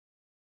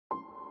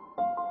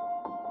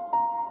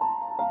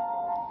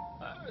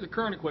The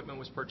current equipment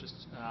was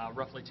purchased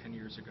roughly 10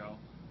 years ago.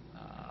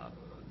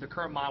 The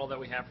current model that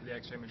we have for the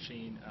X-ray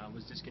machine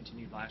was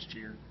discontinued last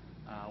year.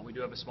 We do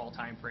have a small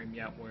time frame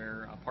yet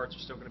where parts are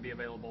still going to be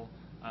available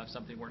if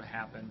something were to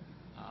happen.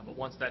 But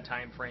once that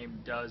time frame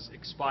does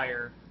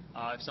expire,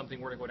 if something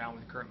were to go down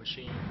with the current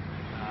machine,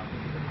 we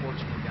would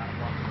unfortunately down a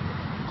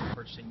lot of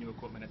purchasing new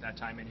equipment at that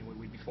time anyway.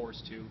 We'd be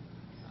forced to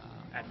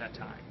at that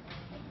time.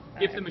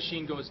 If the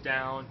machine goes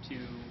down, to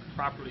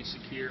properly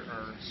secure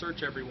or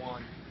search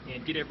everyone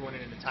and get everyone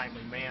in a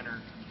timely manner,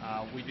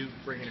 we do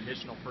bring an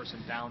additional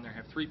person down there,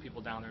 have 3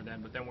 people down there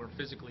then, but then we're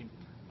physically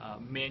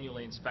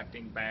manually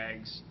inspecting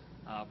bags,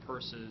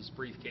 purses,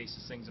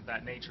 briefcases, things of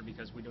that nature,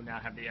 because we do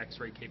not have the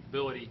X-ray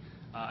capability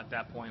at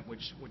that point,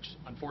 which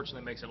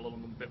unfortunately makes it a little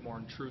bit more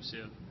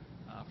intrusive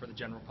for the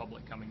general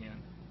public coming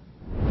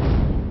in.